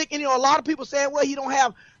stick in. A lot of people saying, well, he don't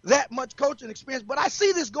have that much coaching experience, but I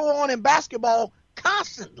see this go on in basketball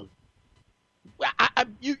constantly.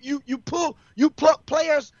 You pluck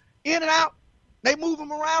players in and out, they move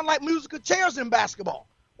them around like musical chairs in basketball.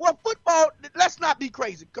 Well, football, let's not be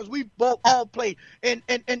crazy, because we both all played. And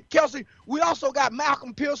Kelsey, we also got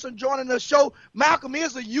Malcolm Pearson joining the show. Malcolm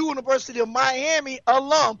is a University of Miami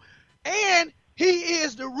alum, and he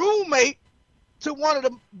is the roommate to one of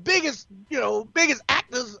the biggest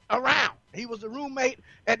actors around. He was the roommate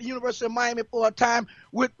at the University of Miami for a time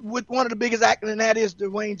with one of the biggest actors, and that is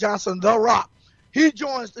Dwayne Johnson, The Rock. He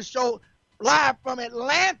joins the show live from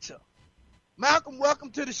Atlanta. Malcolm, welcome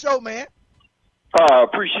to the show, man.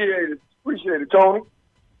 Appreciate it, Tony.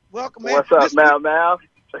 Welcome, man. What's up, Mal?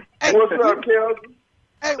 Hey, what's up, Kelsey?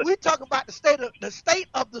 Hey, we talk about the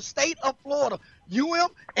state of Florida, UM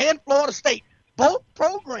and Florida State, both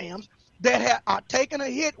programs that are taking a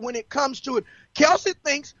hit when it comes to it. Kelsey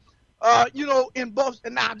thinks, in both.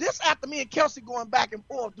 And now this after me and Kelsey going back and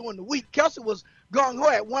forth during the week. Kelsey was gung-ho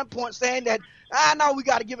at one point saying that, I know we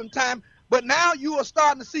got to give him time. But now you are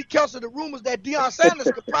starting to see, Kelsey, the rumors that Deion Sanders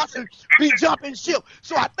could possibly be jumping ship.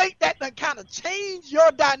 So I think that kind of changed your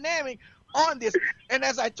dynamic on this. And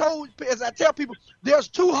as I tell people, there's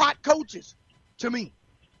two hot coaches to me.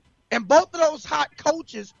 And both of those hot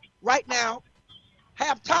coaches right now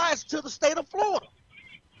have ties to the state of Florida.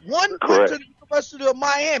 One went to the University of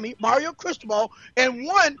Miami, Mario Cristobal, and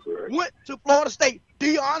one went to Florida State,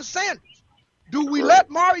 Deion Sanders. Do we let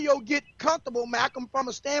Mario get comfortable, Malcolm, from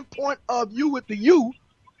a standpoint of you with the U?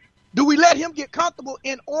 Do we let him get comfortable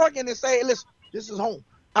in Oregon and say, listen, this is home.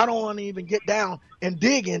 I don't want to even get down and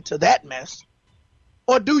dig into that mess.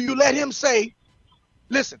 Or do you let him say,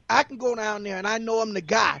 listen, I can go down there and I know I'm the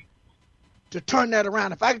guy to turn that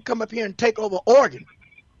around. If I can come up here and take over Oregon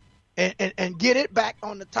and get it back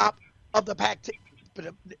on the top of the pack,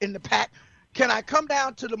 in the pack, can I come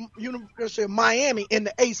down to the University of Miami in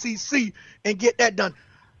the ACC and get that done?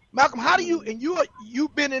 Malcolm, how do you, and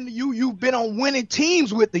you've been in the U, you've been on winning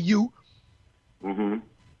teams with the U. Mm-hmm.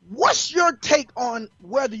 What's your take on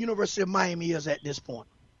where the University of Miami is at this point?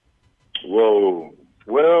 Whoa.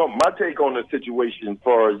 Well, my take on the situation as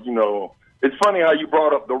far as, it's funny how you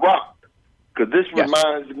brought up The Rock, because this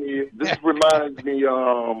reminds me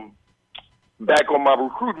back on my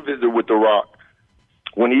recruiting visit with The Rock,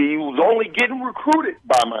 when he was only getting recruited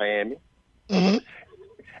by Miami. Mm-hmm.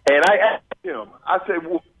 And I asked him, I said,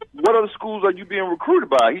 well, what other schools are you being recruited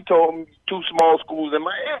by? He told me 2 small schools in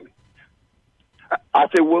Miami. I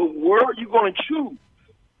said, well, where are you going to choose?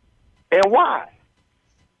 And why?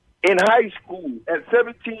 In high school, at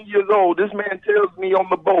 17 years old, this man tells me on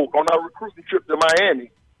the boat, on our recruiting trip to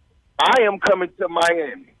Miami, I am coming to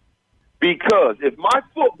Miami because if my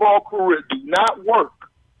football career do not work,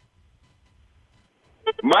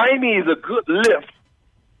 Miami is a good lift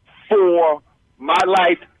for my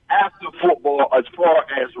life after football as far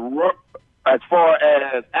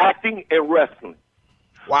as acting and wrestling.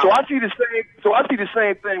 Wow. So I see the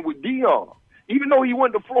same thing with Deion. Even though he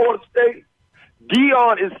went to Florida State,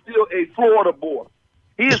 Deion is still a Florida boy.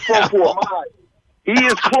 He is from Fort Myers. He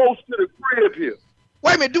is close to the crib here.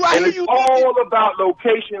 Wait a minute, do I And hear it's you? all about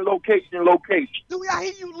location. Do I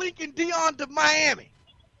hear you linking Deion to Miami?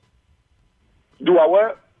 Do I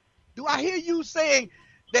what? Do I hear you saying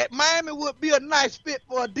that Miami would be a nice fit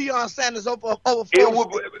for Deion Sanders over It Florida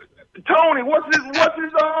would, State? Tony, what's his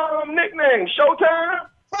nickname? Showtime?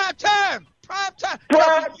 Prime time.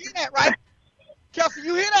 Kelsey, you hear that, right? Kelsey,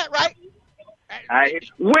 you hear that, right?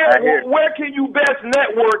 Where can you best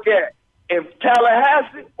network at? In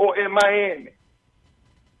Tallahassee or in Miami?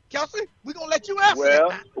 Kelsey, we're going to let you answer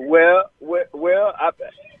that.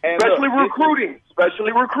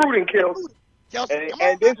 Especially recruiting, Kelsey. Kelsey,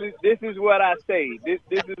 And this is what I say. This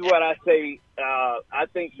is what I say. I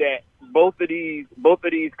think that both of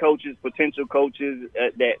these coaches, potential coaches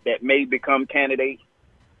that may become candidates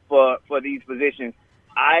for these positions,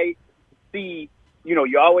 I see.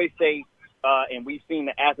 You always say, and we've seen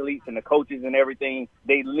the athletes and the coaches and everything.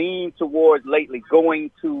 They lean towards lately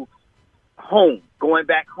going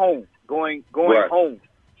back home, going right. home.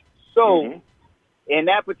 So, in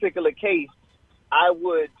that particular case, I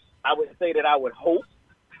would say that I would hope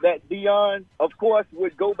that Deion, of course,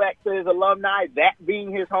 would go back to his alumni, that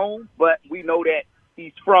being his home. But we know that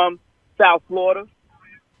he's from South Florida,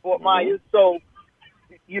 Fort Myers. So,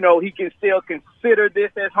 he can still consider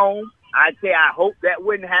this as home. I'd say I hope that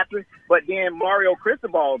wouldn't happen. But then Mario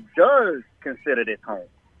Cristobal does consider this home.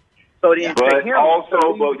 So then, but you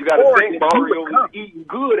got to think Mario is eating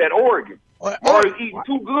good at Oregon. Mario's eating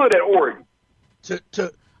too good at Oregon.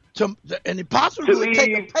 And it possibly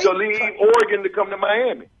to leave Oregon to come to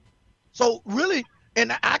Miami. So really,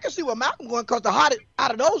 and I can see where Malcolm going, because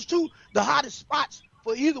out of those two, the hottest spots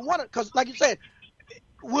for either one, because like you said,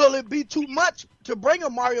 will it be too much to bring a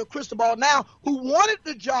Mario Cristobal now, who wanted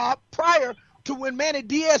the job prior to when Manny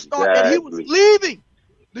Diaz thought that he was leaving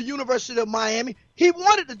the University of Miami? He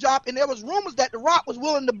wanted the job, and there was rumors that The Rock was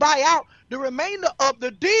willing to buy out the remainder of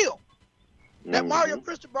the deal that Mario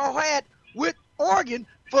Cristobal had with Oregon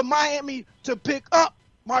for Miami to pick up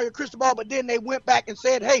Mario Cristobal, but then they went back and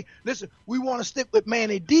said, hey, listen, we want to stick with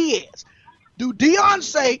Manny Diaz. Do Deion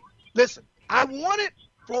say, listen, I wanted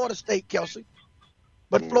Florida State, Kelsey,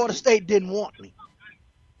 but Florida State didn't want me?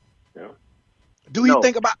 Yeah. Do you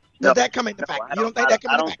think about that come into fact? You don't think that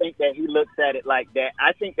come into fact? I don't think that he looks at it like that.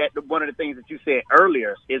 I think that one of the things that you said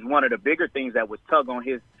earlier is one of the bigger things that would tug on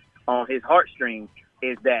his heartstrings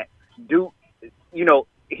is that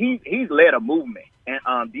he's led a movement.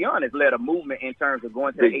 And Deion has led a movement in terms of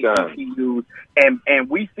going to the HBCUs, and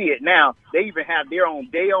we see it now. They even have their own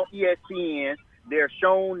day on ESPN. They're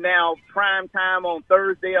shown now prime time on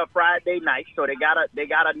Thursday or Friday night, so they got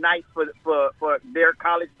a night for their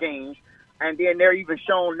college games, and then they're even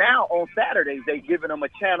shown now on Saturdays. They're giving them a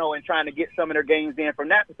channel and trying to get some of their games in from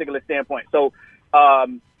that particular standpoint. So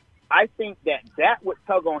I think that would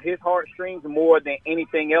tug on his heartstrings more than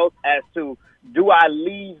anything else as to, do I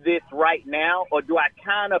leave this right now, or do I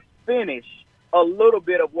kind of finish a little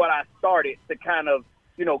bit of what I started to kind of,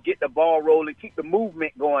 get the ball rolling, keep the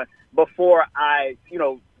movement going before I,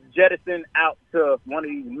 jettison out to one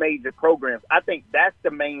of these major programs? I think that's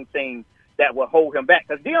the main thing that will hold him back,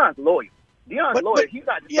 because Deion's loyal. He's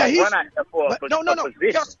not just going to run out there for a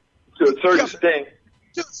position. To a certain extent.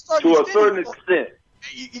 To a certain extent.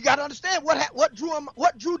 You got to understand what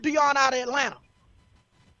drew Deion out of Atlanta.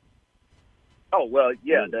 Oh, well,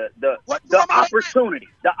 yeah, the opportunity.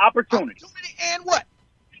 The opportunity. And what?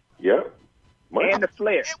 Yeah. And the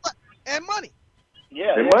flair. and money.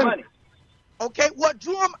 Yeah, And there's money. money. Okay, what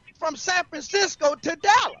drew him from San Francisco to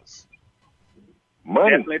Dallas?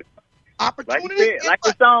 Money. Definitely. Opportunity. Like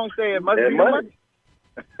the song said, must And be money.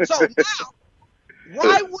 money. So now,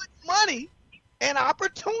 why would money and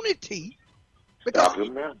opportunity? Because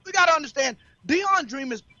we got to understand, Deion's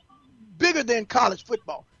dream is bigger than college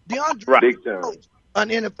football. Deion's dream Big is time. to coach an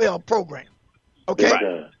NFL program. Okay, Big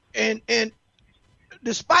time. and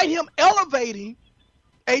despite him elevating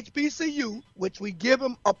HBCU, which we give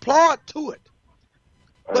him applaud to it.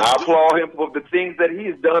 And I applaud him for the things that he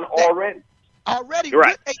has done already.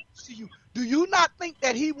 With HBCU, do you not think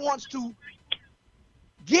that he wants to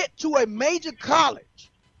get to a major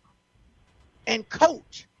college and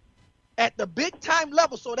coach at the big time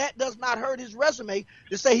level so that does not hurt his resume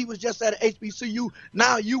to say he was just at an HBCU?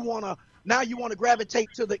 Now you wanna gravitate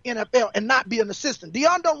to the NFL and not be an assistant.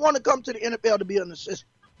 Deion don't want to come to the NFL to be an assistant.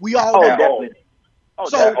 We all know. Definitely.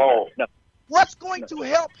 So what's going to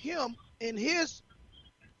help him in his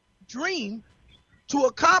dream to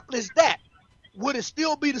accomplish that? Would it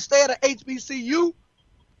still be to stay at a HBCU?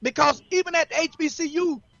 Because even at the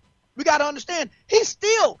HBCU, we got to understand, he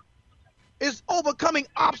still is overcoming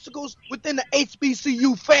obstacles within the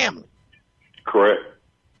HBCU family. Correct.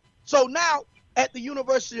 So now at the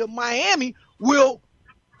University of Miami, will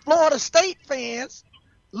Florida State fans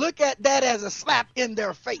look at that as a slap in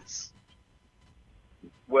their face?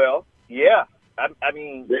 Well, yeah. I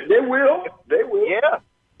mean, they will. They will. Yeah.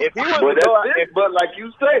 If he But that's it. But like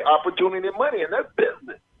you say, opportunity and money, and that's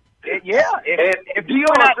business. And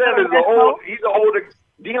Deion Sanders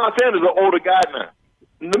Deion Sanders is an older guy now.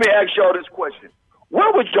 Let me ask y'all this question: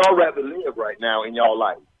 where would y'all rather live right now in y'all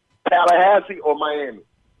life, Tallahassee or Miami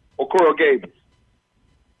or Coral Gables?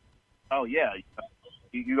 Oh yeah,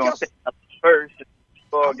 you gonna say first?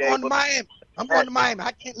 I'm going to Miami. I'm going to Miami.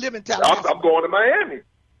 I can't live in Tallahassee. I'm going to Miami.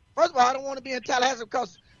 First of all, I don't want to be in Tallahassee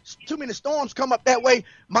because too many storms come up that way.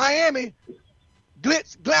 Miami,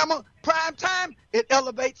 glitz, glamour, prime time, it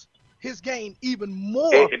elevates his game even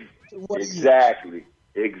more. To what Exactly,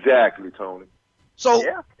 Tony. So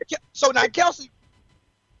now, Kelsey,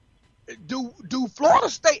 do Florida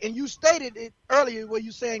State, and you stated it earlier where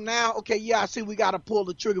you saying now, okay, yeah, I see we got to pull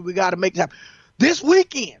the trigger. We got to make it happen. This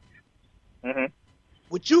weekend,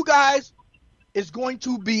 with you guys, is going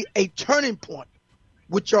to be a turning point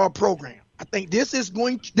with your program. I think this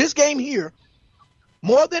game here,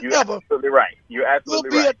 more than ever, absolutely right. You're absolutely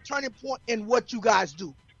will be right. a turning point in what you guys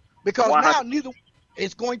do. Because now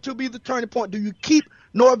it's going to be the turning point. Do you keep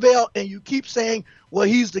Norvell and you keep saying, well,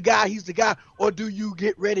 he's the guy, or do you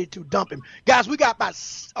get ready to dump him? Guys, we got about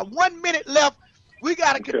 1 minute left. We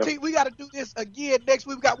got to continue. We got to do this again next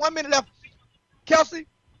week. We got 1 minute left. Kelsey,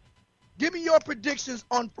 give me your predictions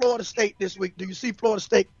on Florida State this week. Do you see Florida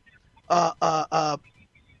State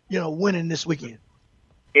winning this weekend?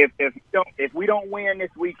 If we don't win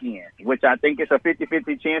this weekend, which I think it's a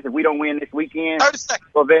 50-50 chance, if we don't win this weekend, 30 seconds.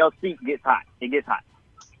 Norvell's seat gets hot. It gets hot.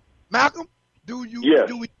 Malcolm, do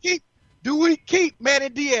we keep Manny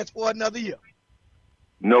Diaz for another year?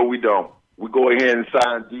 No, we don't. We go ahead and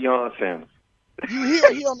sign Deion Sanders. You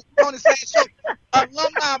hear here on the Tony Sands Show,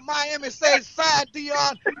 alumni of Miami says sign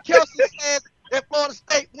Deion. Kelsey says that Florida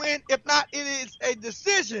State win. If not, it is a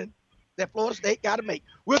decision that Florida State got to make.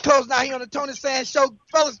 We're closing out here on the Tony Sands Show.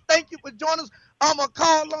 Fellas, thank you for joining us. I'm going to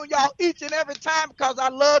call on y'all each and every time because I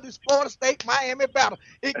love this Florida State-Miami battle.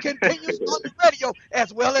 It continues on the radio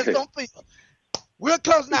as well as on field. We're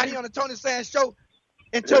closing out here on the Tony Sands Show.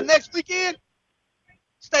 Until next weekend,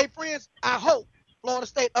 stay friends. I hope Florida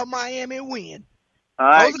State of Miami win. All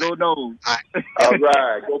right, go Noles. All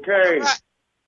right, okay. All right.